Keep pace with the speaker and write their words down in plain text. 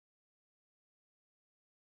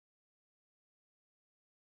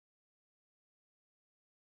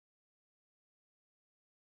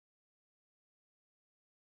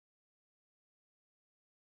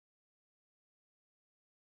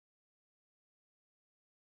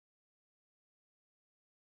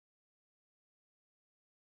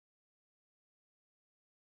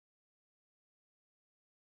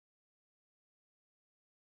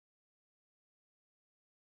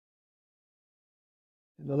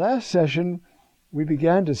In the last session, we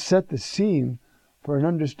began to set the scene for an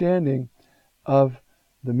understanding of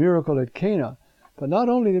the miracle at Cana. But not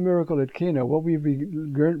only the miracle at Cana, what we've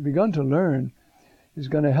begun to learn is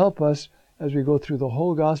going to help us as we go through the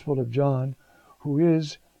whole Gospel of John, who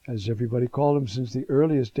is, as everybody called him since the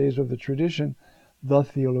earliest days of the tradition, the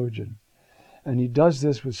theologian. And he does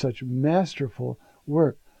this with such masterful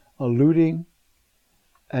work, alluding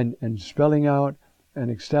and spelling out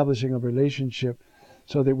and establishing a relationship,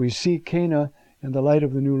 so that we see Cana in the light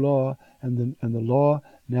of the new law, and the law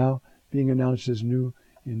now being announced as new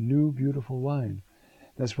in new beautiful wine.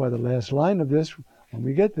 That's why the last line of this, when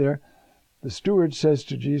we get there, the steward says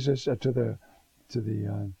to Jesus, to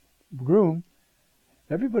the groom,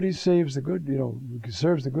 everybody serves the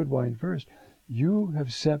good wine first. You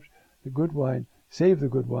have saved the good wine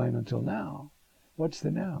until now. What's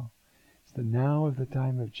the now? It's the now of the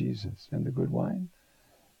time of Jesus. And the good wine?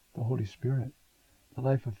 The Holy Spirit, the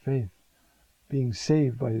life of faith, being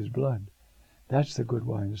saved by his blood. That's the good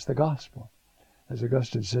wine. It's the gospel, as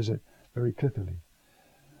Augustine says it very pithily.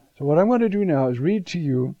 So what I'm going to do now is read to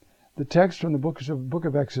you the text from the book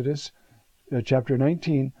of Exodus, chapter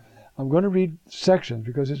 19. I'm going to read sections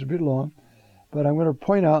because it's a bit long, but I'm going to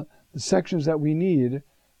point out the sections that we need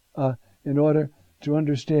in order to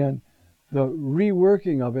understand the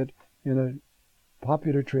reworking of it in a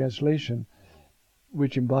popular translation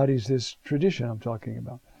which embodies this tradition I'm talking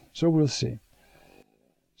about. So we'll see.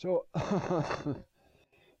 So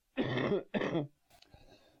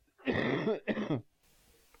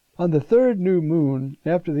on the third new moon,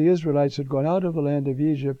 after the Israelites had gone out of the land of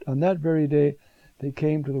Egypt, on that very day they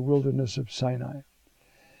came to the wilderness of Sinai.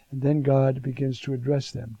 And then God begins to address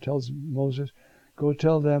them, tells Moses, go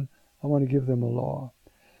tell them, I want to give them a law.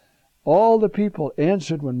 All the people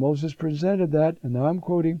answered when Moses presented that, and now I'm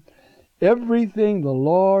quoting, everything the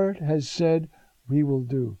Lord has said we will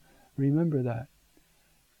do. Remember that.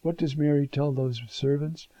 What does Mary tell those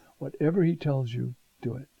servants? Whatever he tells you,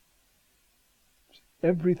 do it.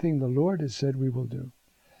 Everything the Lord has said we will do.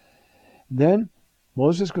 Then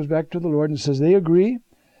Moses goes back to the Lord and says they agree.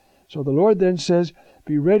 So the Lord then says,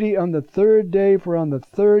 be ready on the third day, for on the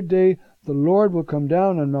third day the Lord will come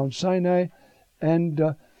down on Mount Sinai and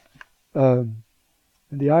in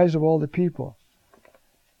the eyes of all the people.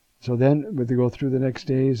 So then, when they go through the next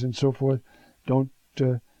days and so forth, don't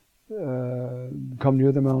come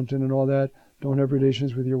near the mountain and all that. Don't have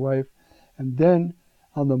relations with your wife. And then,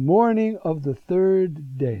 on the morning of the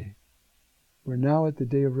third day, we're now at the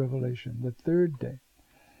day of Revelation, the third day,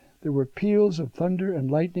 there were peals of thunder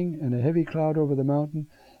and lightning and a heavy cloud over the mountain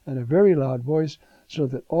and a very loud voice, so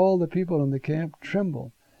that all the people in the camp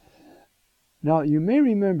trembled. Now, you may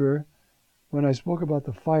remember when I spoke about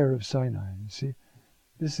the fire of Sinai. You see,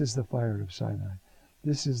 this is the fire of Sinai.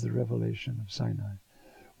 This is the revelation of Sinai,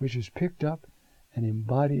 which is picked up and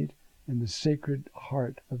embodied in the sacred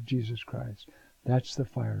heart of Jesus Christ. That's the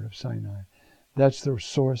fire of Sinai. That's the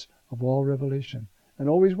source of all revelation, and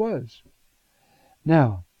always was.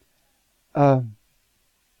 Now,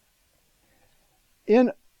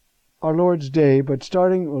 in our Lord's day, but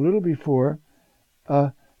starting a little before,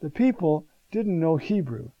 the people didn't know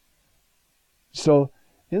Hebrew. So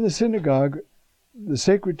in the synagogue, the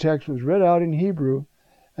sacred text was read out in Hebrew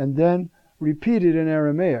and then repeated in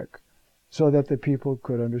Aramaic so that the people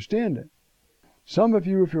could understand it. Some of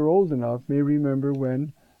you, if you're old enough, may remember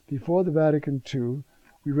when, before the Vatican II,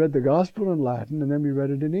 we read the Gospel in Latin and then we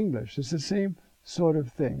read it in English. It's the same sort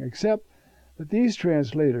of thing, except that these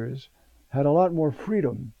translators had a lot more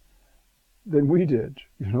freedom than we did,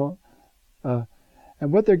 and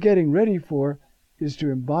what they're getting ready for is to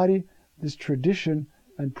embody this tradition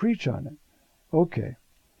and preach on it. Okay,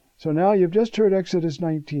 so now you've just heard Exodus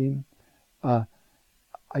 19. I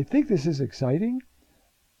think this is exciting,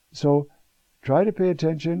 so try to pay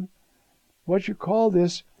attention. What you call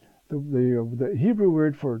this, the Hebrew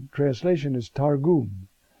word for translation is Targum.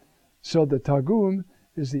 So the Targum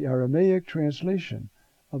is the Aramaic translation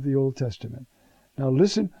of the Old Testament. Now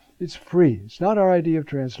listen, it's free. It's not our idea of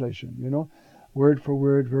translation, word for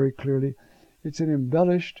word, very clearly. It's an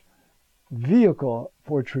embellished vehicle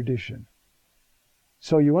for tradition.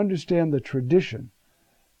 So you understand the tradition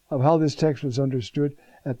of how this text was understood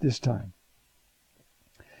at this time.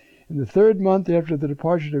 In the third month after the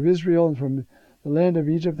departure of Israel from the land of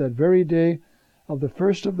Egypt, that very day of the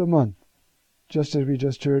first of the month, just as we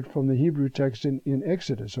just heard from the Hebrew text in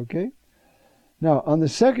Exodus, okay? Now, on the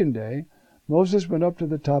second day, Moses went up to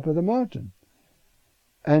the top of the mountain.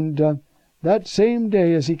 And that same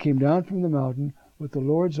day as he came down from the mountain with the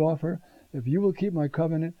Lord's offer, if you will keep my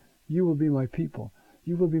covenant, you will be my people.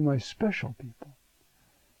 You will be my special people.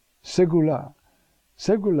 Segula.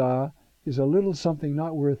 Segula is a little something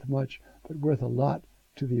not worth much, but worth a lot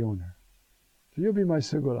to the owner. So you'll be my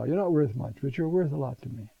segula. You're not worth much, but you're worth a lot to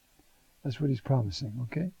me. That's what he's promising,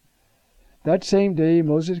 okay? That same day,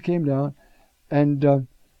 Moses came down, and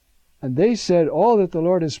they said, all that the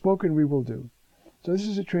Lord has spoken we will do. So this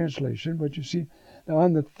is a translation, but you see, now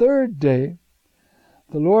on the third day,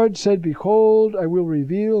 the Lord said, behold, I will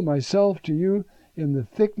reveal myself to you in the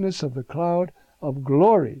thickness of the cloud of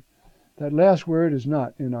glory. That last word is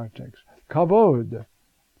not in our text. Kavod.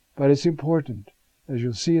 But it's important. As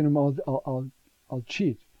you'll see in a moment, I'll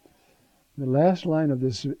cheat. The last line of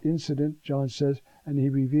this incident, John says, and he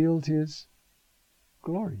revealed his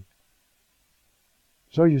glory.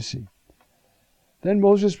 So you see. Then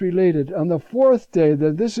Moses related, on the fourth day,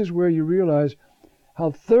 that this is where you realize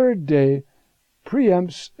how third day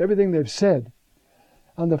preempts everything they've said.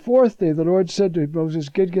 On the fourth day, the Lord said to Moses,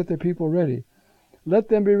 get the people ready. Let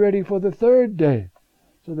them be ready for the third day.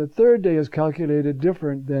 So the third day is calculated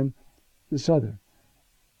different than this other.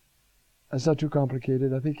 That's not too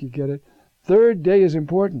complicated. I think you get it. Third day is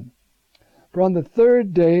important. For on the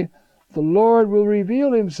third day, the Lord will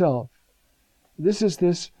reveal himself. This is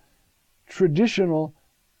this traditional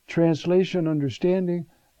translation understanding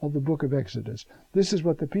of the book of Exodus. This is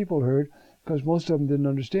what the people heard, because most of them didn't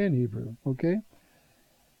understand Hebrew, okay?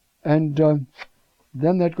 And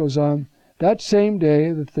then that goes on. That same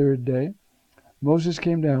day, the third day, Moses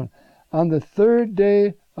came down. On the third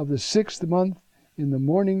day of the 6th month, in the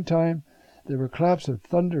morning time, there were claps of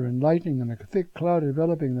thunder and lightning and a thick cloud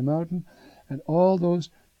enveloping the mountain, and all those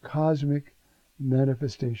cosmic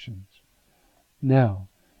manifestations. Now,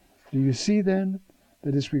 do you see then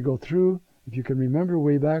that as we go through, if you can remember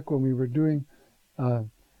way back when we were doing the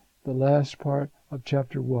last part of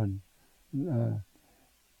chapter 1,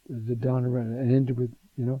 the down around and ended with,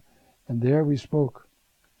 and there we spoke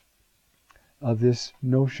of this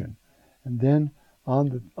notion. And then on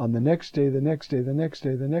the next day, the next day, the next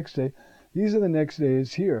day, the next day, these are the next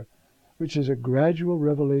days here, which is a gradual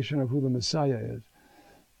revelation of who the Messiah is.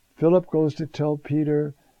 Philip goes to tell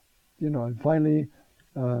Peter, and finally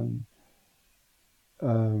the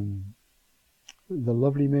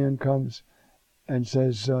lovely man comes and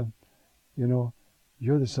says, you're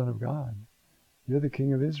the Son of God. You're the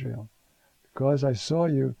King of Israel. Because I saw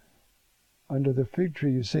you under the fig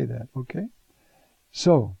tree, you say that, okay?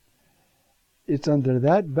 So, it's under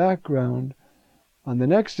that background, on the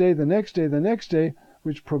next day, the next day, the next day,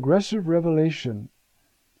 which progressive revelation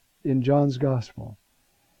in John's Gospel.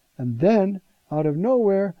 And then, out of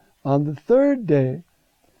nowhere, on the third day,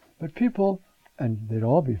 but people, and they'd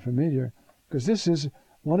all be familiar, because this is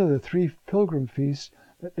one of the 3 pilgrim feasts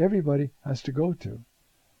that everybody has to go to.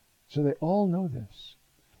 So they all know this.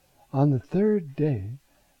 On the third day,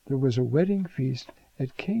 there was a wedding feast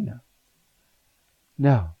at Cana.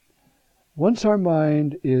 Now, once our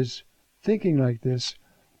mind is thinking like this,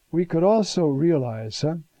 we could also realize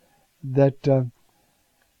that the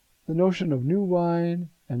notion of new wine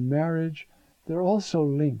and marriage, they're also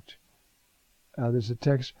linked. There's a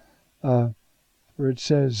text where it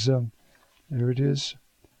says, there it is,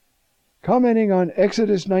 commenting on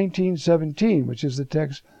Exodus 19:17, which is the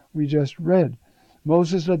text we just read.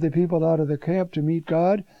 Moses led the people out of the camp to meet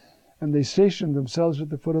God, and they stationed themselves at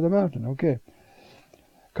the foot of the mountain. Okay.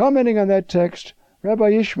 Commenting on that text, Rabbi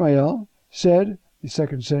Ishmael said, the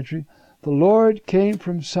 2nd century, the Lord came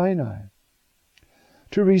from Sinai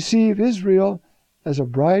to receive Israel as a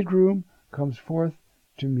bridegroom comes forth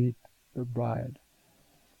to meet the bride.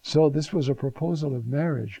 So this was a proposal of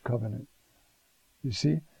marriage covenant. You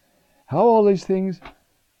see? How all these things,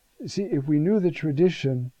 see, if we knew the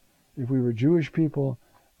tradition, if we were Jewish people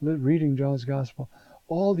reading John's Gospel,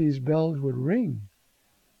 all these bells would ring.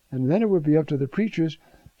 And then it would be up to the preachers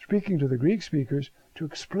speaking to the Greek speakers to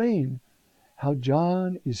explain how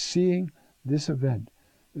John is seeing this event.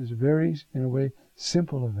 This very, in a way,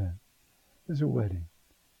 simple event. There's a wedding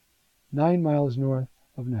 9 miles north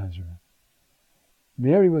of Nazareth.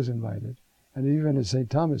 Mary was invited, and even as St.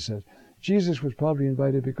 Thomas says, Jesus was probably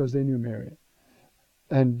invited because they knew Mary.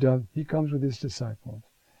 And he comes with his disciples,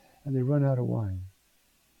 and they run out of wine.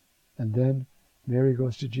 And then Mary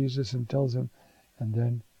goes to Jesus and tells him, and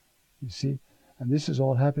then, you see, and this is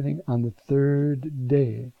all happening on the third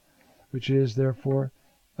day, which is therefore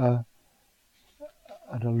an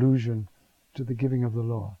allusion to the giving of the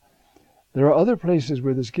law. There are other places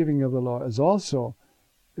where this giving of the law is also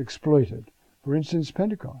exploited. For instance,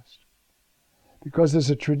 Pentecost. Because there's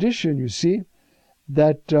a tradition, you see,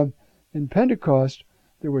 that in Pentecost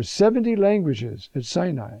there were 70 languages at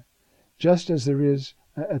Sinai, just as there is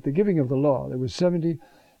at the giving of the law. There were 70.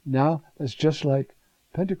 Now that's just like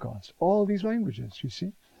Pentecost. All these languages, you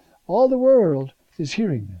see. All the world is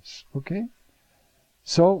hearing this, okay?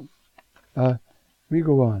 So, we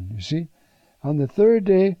go on, you see. On the third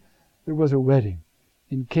day, there was a wedding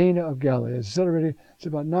in Cana of Galilee. It's celebrated, it's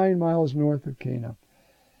about 9 miles north of Cana.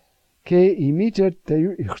 The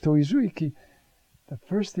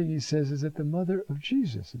first thing he says is that the mother of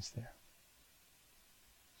Jesus is there.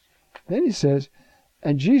 Then he says,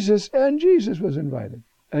 and Jesus was invited,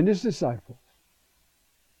 and his disciples.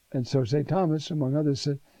 And so St. Thomas, among others,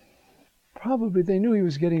 said, probably they knew he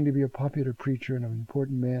was getting to be a popular preacher and an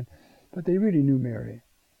important man, but they really knew Mary.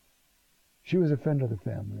 She was a friend of the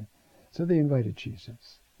family. So they invited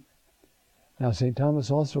Jesus. Now, St.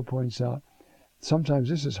 Thomas also points out, sometimes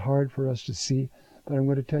this is hard for us to see, but I'm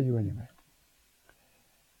going to tell you anyway.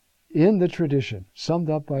 In the tradition, summed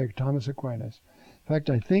up by Thomas Aquinas, in fact,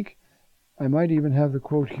 I think I might even have the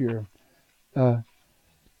quote here. He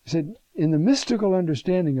said, in the mystical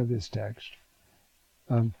understanding of this text,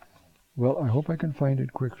 well, I hope I can find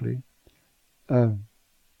it quickly,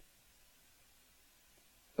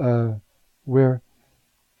 where,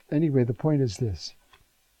 anyway, the point is this.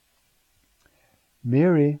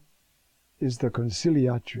 Mary is the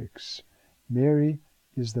conciliatrix. Mary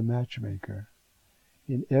is the matchmaker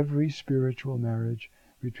in every spiritual marriage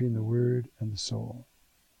between the Word and the soul.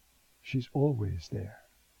 She's always there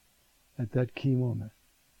at that key moment.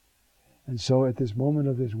 And so at this moment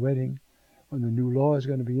of this wedding, when the new law is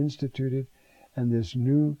going to be instituted and this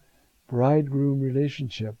new bridegroom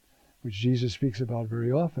relationship, which Jesus speaks about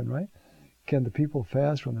very often, right? Can the people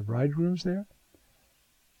fast when the bridegroom's there?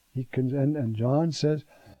 He can, and John says,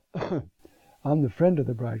 I'm the friend of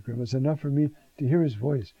the bridegroom. It's enough for me to hear his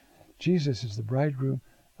voice. Jesus is the bridegroom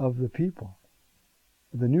of the people,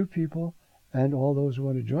 the new people, and all those who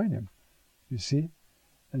want to join him. You see?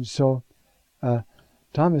 And so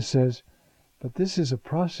Thomas says, but this is a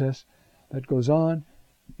process that goes on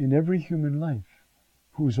in every human life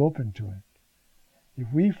who's open to it.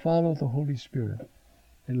 If we follow the Holy Spirit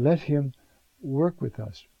and let him work with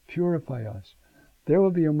us, purify us, there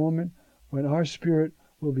will be a moment when our spirit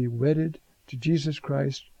will be wedded to Jesus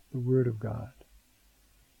Christ, the Word of God.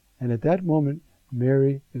 And at that moment,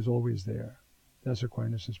 Mary is always there. That's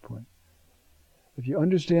Aquinas' point. If you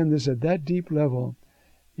understand this at that deep level,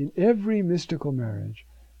 in every mystical marriage,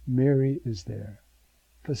 Mary is there,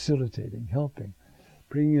 facilitating, helping,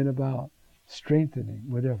 bringing it about, strengthening,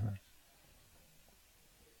 whatever.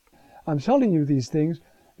 I'm telling you these things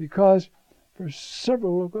because for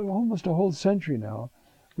almost a whole century now,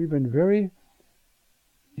 we've been very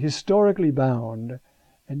historically bound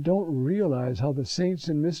and don't realize how the saints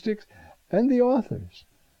and mystics and the authors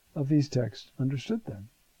of these texts understood them.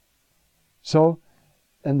 So,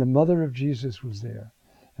 and the mother of Jesus was there.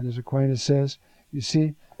 And as Aquinas says, you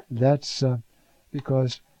see, that's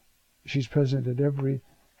because she's present at every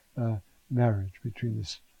marriage between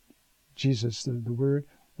this Jesus, the Word,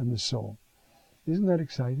 and the soul. Isn't that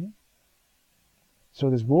exciting? So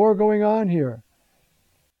there's more going on here.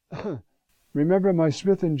 Remember my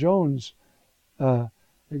Smith and Jones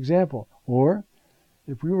example. Or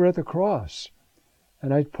if we were at the cross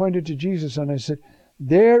and I pointed to Jesus and I said,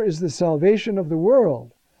 there is the salvation of the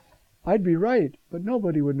world, I'd be right, but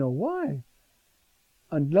nobody would know why,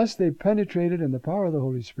 unless they penetrated in the power of the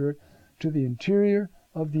Holy Spirit to the interior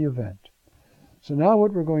of the event. So now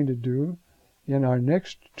what we're going to do in our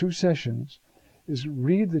next 2 sessions is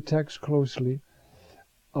read the text closely,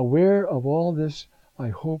 aware of all this, I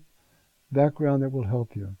hope, background that will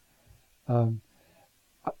help you.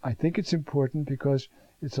 I think it's important because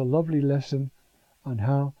it's a lovely lesson on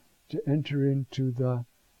how to enter into the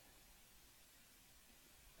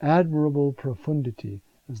admirable profundity,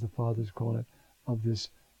 as the Fathers call it, of this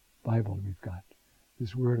Bible we've got,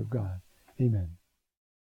 this Word of God. Amen.